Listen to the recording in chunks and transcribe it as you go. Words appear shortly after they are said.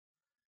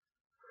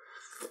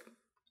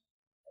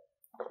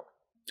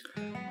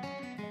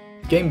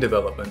Game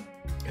development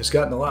has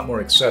gotten a lot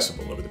more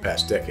accessible over the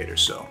past decade or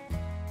so.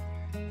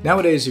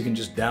 Nowadays, you can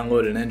just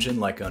download an engine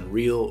like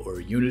Unreal or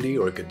Unity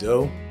or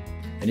Godot,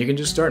 and you can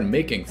just start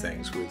making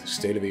things with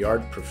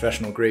state-of-the-art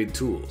professional-grade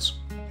tools.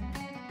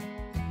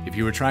 If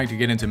you were trying to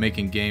get into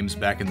making games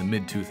back in the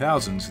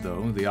mid-2000s,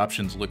 though, the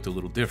options looked a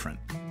little different.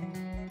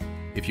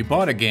 If you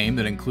bought a game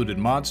that included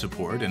mod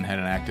support and had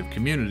an active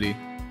community,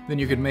 then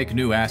you could make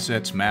new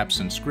assets,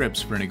 maps, and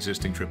scripts for an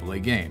existing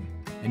AAA game,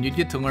 and you'd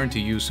get to learn to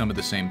use some of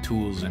the same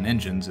tools and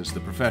engines as the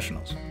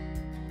professionals.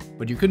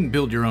 But you couldn't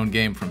build your own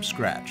game from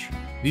scratch.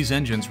 These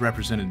engines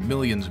represented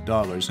millions of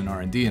dollars in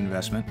R&D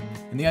investment,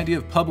 and the idea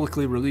of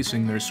publicly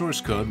releasing their source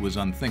code was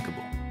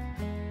unthinkable.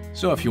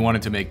 So if you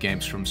wanted to make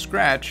games from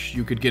scratch,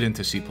 you could get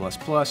into C++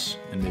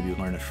 and maybe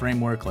learn a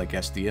framework like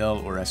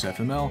SDL or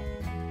SFML,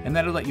 and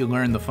that'll let you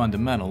learn the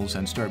fundamentals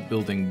and start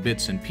building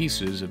bits and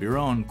pieces of your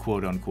own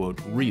quote-unquote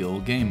real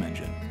game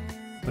engine.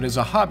 But as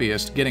a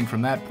hobbyist, getting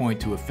from that point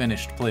to a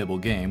finished playable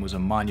game was a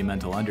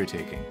monumental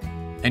undertaking.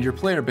 And your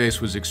player base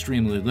was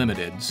extremely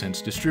limited,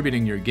 since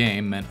distributing your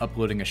game meant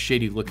uploading a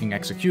shady-looking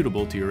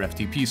executable to your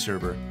FTP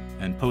server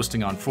and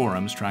posting on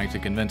forums trying to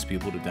convince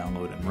people to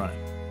download and run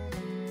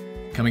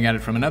it. Coming at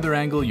it from another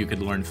angle, you could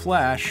learn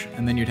Flash,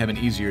 and then you'd have an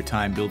easier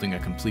time building a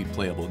complete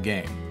playable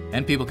game,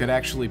 and people could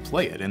actually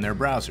play it in their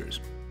browsers.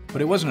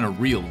 But it wasn't a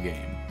real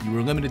game. You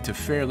were limited to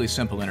fairly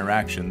simple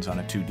interactions on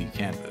a 2D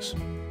canvas.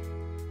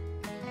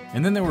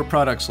 And then there were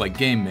products like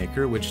Game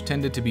Maker, which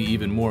tended to be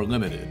even more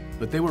limited,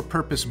 but they were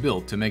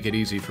purpose-built to make it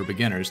easy for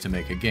beginners to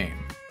make a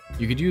game.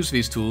 You could use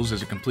these tools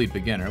as a complete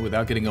beginner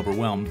without getting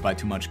overwhelmed by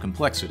too much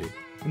complexity,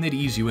 and they'd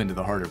ease you into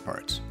the harder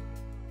parts.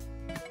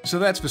 So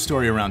that's the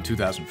story around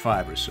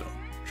 2005 or so.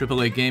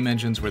 AAA game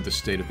engines were the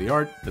state of the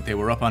art, but they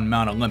were up on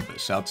Mount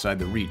Olympus outside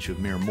the reach of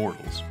mere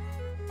mortals.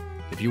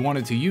 If you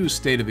wanted to use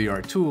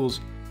state-of-the-art tools,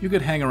 you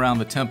could hang around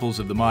the temples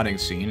of the modding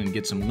scene and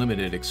get some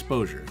limited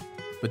exposure.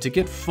 But to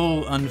get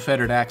full,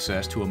 unfettered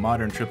access to a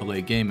modern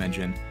AAA game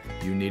engine,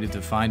 you needed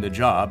to find a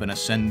job and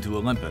ascend to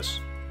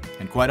Olympus.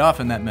 And quite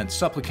often that meant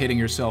supplicating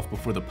yourself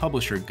before the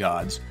publisher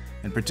gods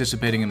and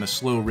participating in the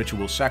slow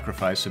ritual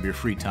sacrifice of your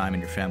free time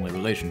and your family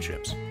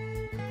relationships.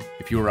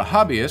 If you were a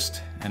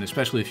hobbyist, and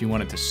especially if you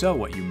wanted to sell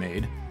what you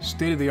made,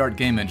 state-of-the-art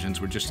game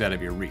engines were just out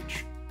of your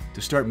reach.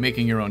 To start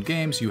making your own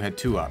games, you had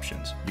two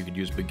options. You could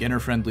use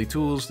beginner-friendly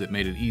tools that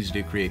made it easy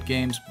to create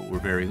games but were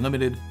very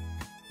limited,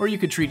 or you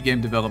could treat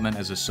game development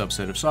as a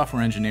subset of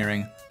software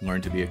engineering,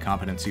 learn to be a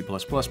competent C++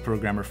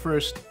 programmer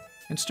first,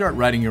 and start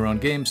writing your own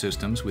game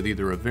systems with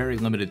either a very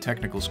limited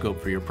technical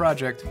scope for your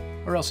project,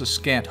 or else a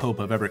scant hope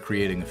of ever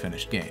creating a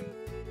finished game.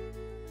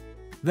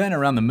 Then,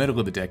 around the middle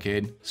of the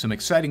decade, some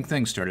exciting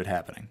things started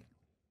happening.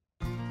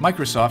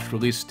 Microsoft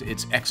released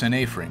its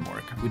XNA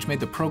framework, which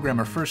made the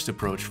programmer-first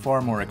approach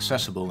far more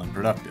accessible and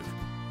productive.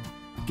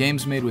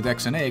 Games made with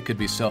XNA could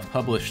be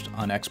self-published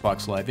on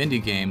Xbox Live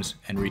Indie games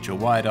and reach a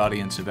wide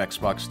audience of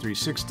Xbox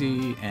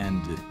 360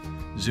 and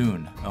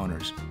Zune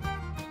owners.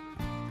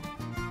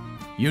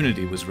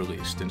 Unity was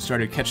released and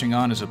started catching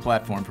on as a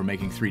platform for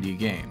making 3D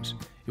games.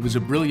 It was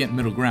a brilliant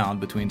middle ground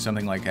between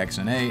something like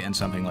XNA and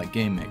something like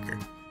Game Maker.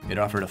 It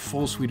offered a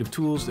full suite of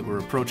tools that were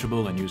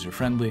approachable and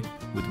user-friendly,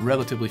 with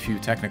relatively few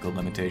technical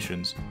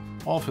limitations,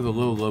 all for the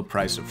low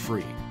price of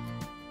free.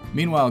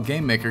 Meanwhile,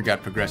 Game Maker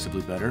got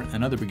progressively better,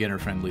 and other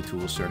beginner-friendly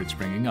tools started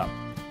springing up.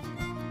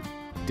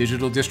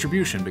 Digital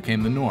distribution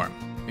became the norm.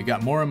 It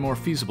got more and more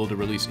feasible to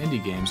release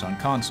indie games on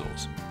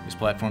consoles, as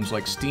platforms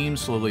like Steam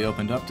slowly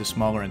opened up to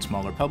smaller and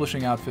smaller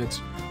publishing outfits,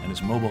 and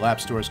as mobile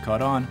app stores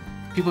caught on,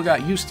 people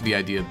got used to the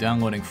idea of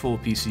downloading full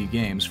PC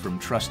games from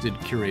trusted,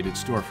 curated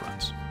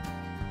storefronts.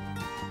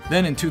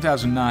 Then in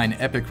 2009,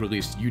 Epic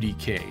released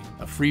UDK,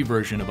 a free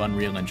version of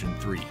Unreal Engine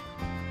 3.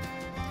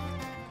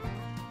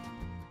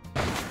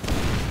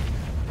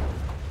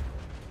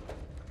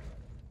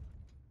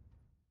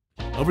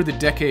 Over the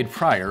decade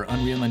prior,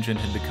 Unreal Engine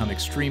had become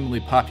extremely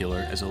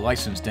popular as a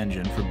licensed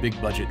engine for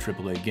big-budget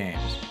AAA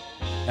games.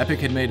 Epic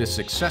had made a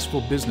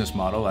successful business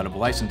model out of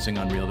licensing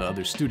Unreal to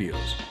other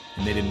studios,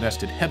 and they'd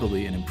invested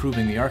heavily in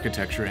improving the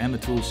architecture and the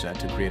toolset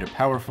to create a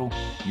powerful,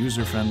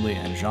 user-friendly,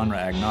 and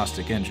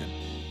genre-agnostic engine.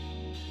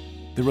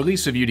 The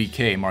release of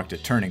UDK marked a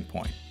turning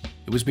point.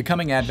 It was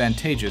becoming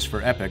advantageous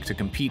for Epic to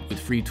compete with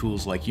free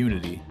tools like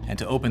Unity and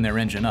to open their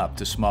engine up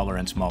to smaller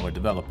and smaller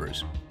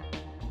developers.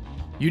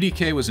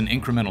 UDK was an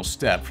incremental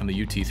step from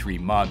the UT3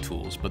 mod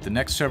tools, but the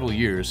next several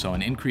years saw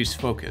an increased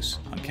focus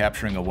on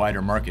capturing a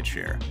wider market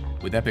share,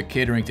 with Epic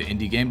catering to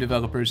indie game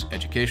developers,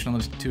 educational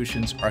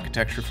institutions,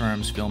 architecture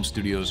firms, film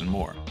studios, and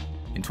more.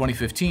 In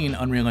 2015,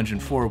 Unreal Engine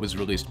 4 was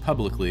released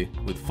publicly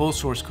with full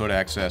source code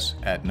access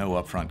at no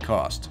upfront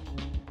cost.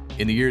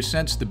 In the years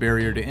since, the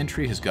barrier to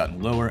entry has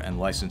gotten lower and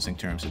licensing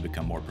terms have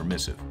become more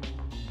permissive.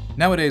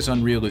 Nowadays,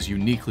 Unreal is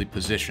uniquely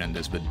positioned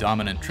as the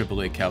dominant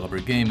AAA caliber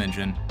game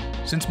engine,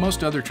 since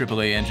most other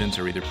AAA engines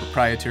are either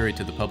proprietary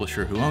to the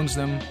publisher who owns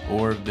them,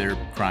 or they're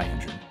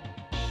CryEngine.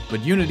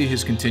 But Unity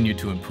has continued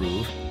to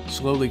improve,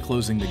 slowly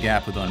closing the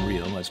gap with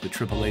Unreal as the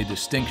AAA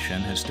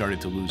distinction has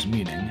started to lose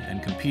meaning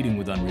and competing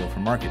with Unreal for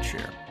market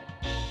share.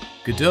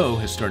 Godot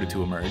has started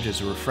to emerge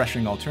as a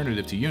refreshing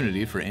alternative to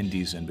Unity for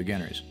indies and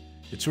beginners.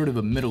 It's sort of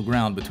a middle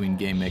ground between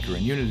GameMaker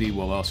and Unity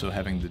while also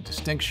having the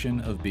distinction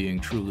of being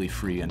truly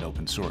free and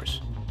open source.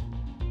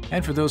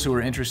 And for those who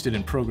are interested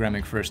in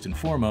programming first and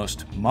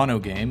foremost,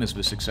 Monogame is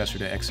the successor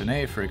to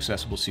XNA for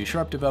accessible C#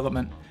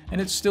 development,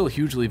 and it's still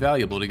hugely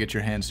valuable to get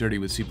your hands dirty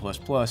with C++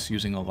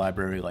 using a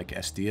library like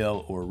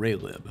SDL or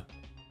Raylib.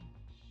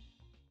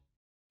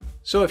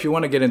 So if you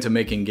want to get into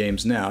making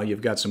games now,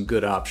 you've got some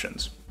good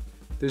options.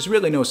 There's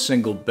really no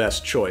single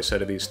best choice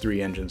out of these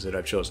three engines that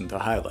I've chosen to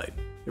highlight.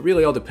 It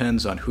really all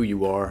depends on who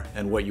you are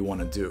and what you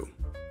want to do.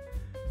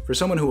 For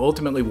someone who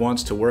ultimately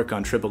wants to work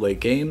on AAA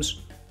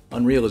games,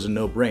 Unreal is a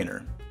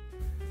no-brainer.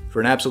 For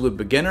an absolute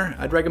beginner,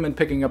 I'd recommend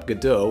picking up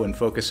Godot and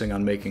focusing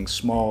on making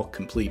small,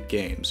 complete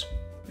games.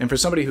 And for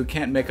somebody who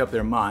can't make up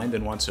their mind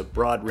and wants a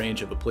broad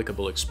range of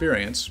applicable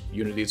experience,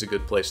 Unity is a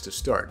good place to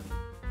start.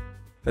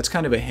 That's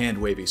kind of a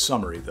hand-wavy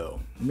summary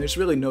though, and there's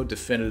really no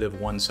definitive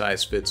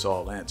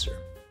one-size-fits-all answer.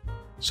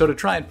 So to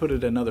try and put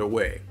it another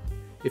way,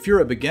 if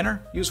you're a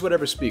beginner, use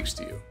whatever speaks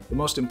to you. The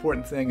most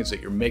important thing is that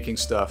you're making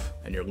stuff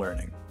and you're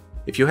learning.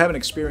 If you have an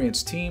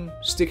experienced team,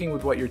 sticking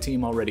with what your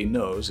team already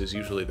knows is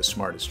usually the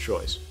smartest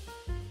choice.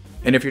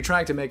 And if you're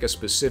trying to make a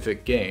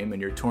specific game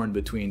and you're torn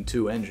between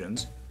two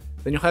engines,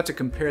 then you'll have to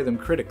compare them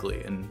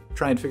critically and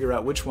try and figure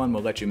out which one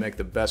will let you make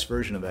the best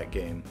version of that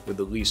game with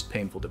the least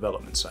painful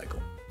development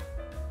cycle.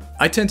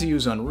 I tend to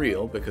use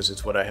Unreal because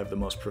it's what I have the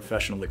most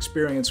professional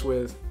experience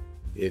with.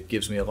 It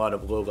gives me a lot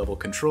of low-level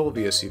control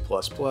via C++,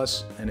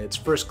 and its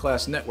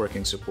first-class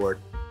networking support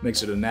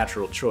makes it a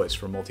natural choice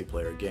for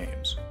multiplayer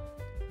games.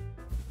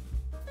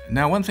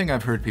 Now, one thing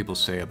I've heard people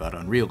say about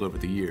Unreal over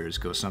the years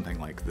goes something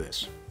like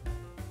this.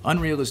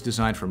 Unreal is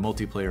designed for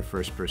multiplayer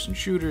first-person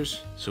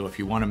shooters, so if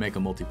you want to make a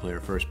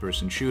multiplayer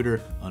first-person shooter,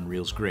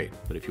 Unreal's great.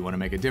 But if you want to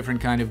make a different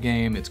kind of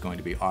game, it's going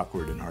to be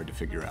awkward and hard to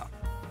figure out.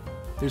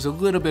 There's a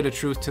little bit of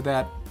truth to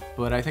that,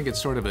 but I think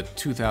it's sort of a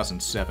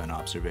 2007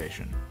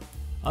 observation.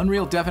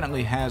 Unreal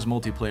definitely has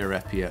multiplayer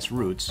FPS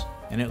roots,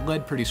 and it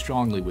led pretty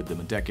strongly with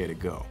them a decade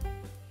ago.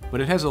 But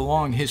it has a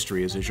long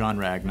history as a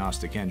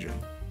genre-agnostic engine.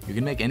 You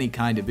can make any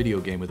kind of video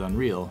game with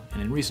Unreal,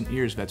 and in recent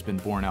years that's been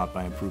borne out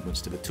by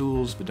improvements to the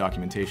tools, the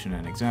documentation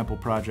and example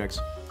projects,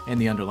 and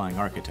the underlying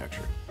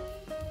architecture.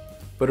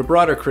 But a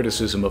broader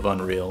criticism of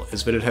Unreal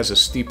is that it has a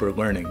steeper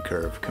learning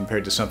curve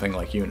compared to something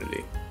like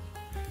Unity.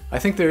 I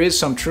think there is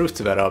some truth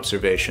to that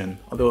observation,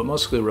 although it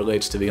mostly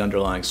relates to the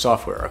underlying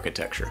software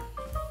architecture.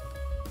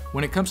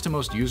 When it comes to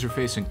most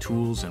user-facing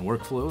tools and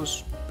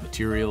workflows,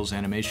 materials,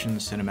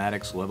 animations,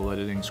 cinematics, level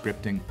editing,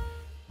 scripting,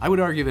 I would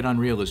argue that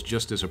Unreal is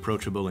just as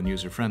approachable and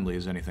user-friendly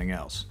as anything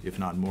else, if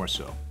not more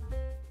so.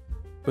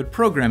 But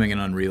programming in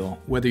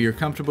Unreal, whether you're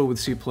comfortable with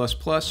C++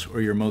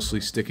 or you're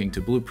mostly sticking to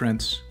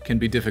blueprints, can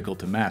be difficult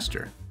to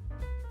master.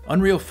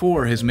 Unreal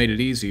 4 has made it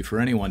easy for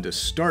anyone to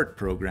start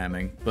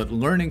programming, but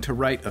learning to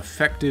write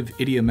effective,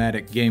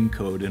 idiomatic game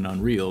code in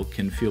Unreal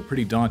can feel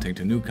pretty daunting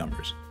to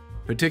newcomers,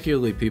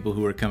 particularly people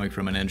who are coming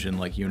from an engine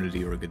like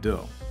Unity or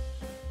Godot.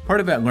 Part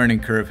of that learning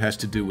curve has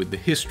to do with the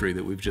history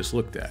that we've just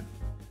looked at.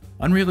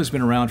 Unreal has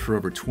been around for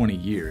over 20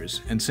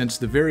 years, and since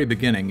the very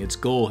beginning, its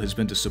goal has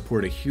been to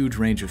support a huge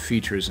range of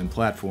features and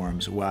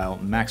platforms while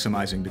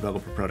maximizing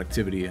developer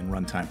productivity and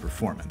runtime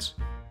performance.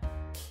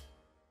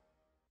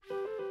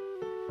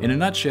 In a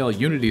nutshell,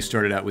 Unity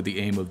started out with the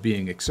aim of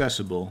being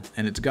accessible,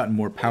 and it's gotten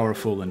more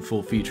powerful and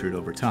full-featured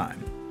over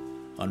time.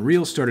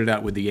 Unreal started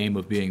out with the aim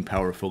of being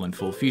powerful and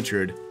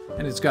full-featured,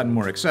 and it's gotten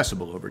more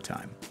accessible over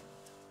time.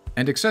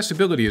 And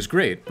accessibility is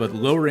great, but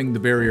lowering the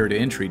barrier to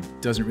entry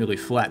doesn't really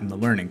flatten the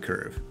learning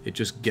curve. It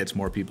just gets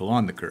more people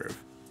on the curve.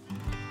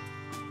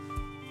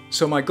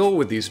 So my goal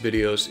with these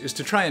videos is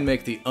to try and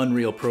make the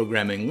Unreal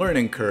programming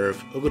learning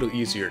curve a little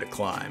easier to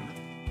climb.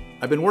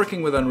 I've been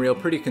working with Unreal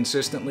pretty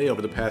consistently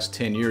over the past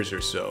 10 years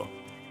or so,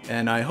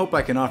 and I hope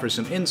I can offer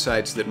some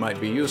insights that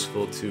might be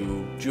useful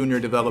to junior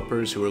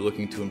developers who are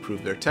looking to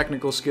improve their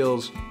technical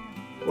skills,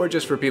 or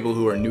just for people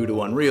who are new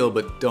to Unreal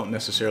but don't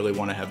necessarily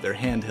want to have their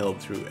hand held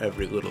through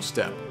every little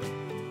step.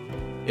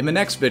 In the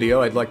next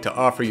video, I'd like to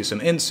offer you some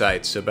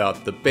insights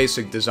about the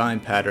basic design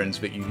patterns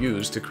that you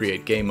use to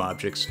create game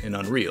objects in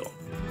Unreal.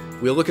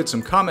 We'll look at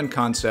some common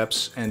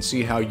concepts and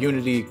see how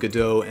Unity,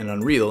 Godot, and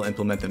Unreal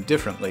implement them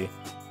differently,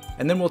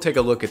 and then we'll take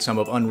a look at some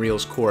of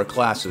Unreal's core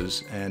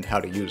classes and how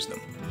to use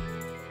them.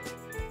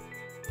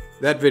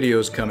 That video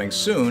is coming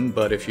soon,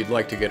 but if you'd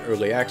like to get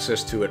early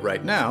access to it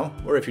right now,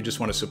 or if you just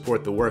want to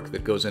support the work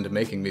that goes into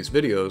making these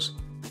videos,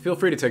 feel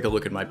free to take a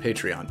look at my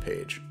Patreon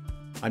page.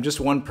 I'm just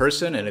one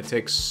person and it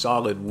takes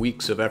solid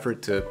weeks of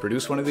effort to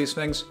produce one of these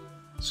things,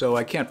 so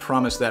I can't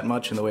promise that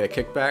much in the way of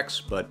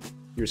kickbacks, but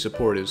your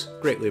support is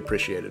greatly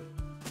appreciated.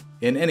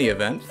 In any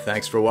event,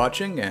 thanks for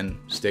watching and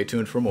stay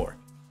tuned for more.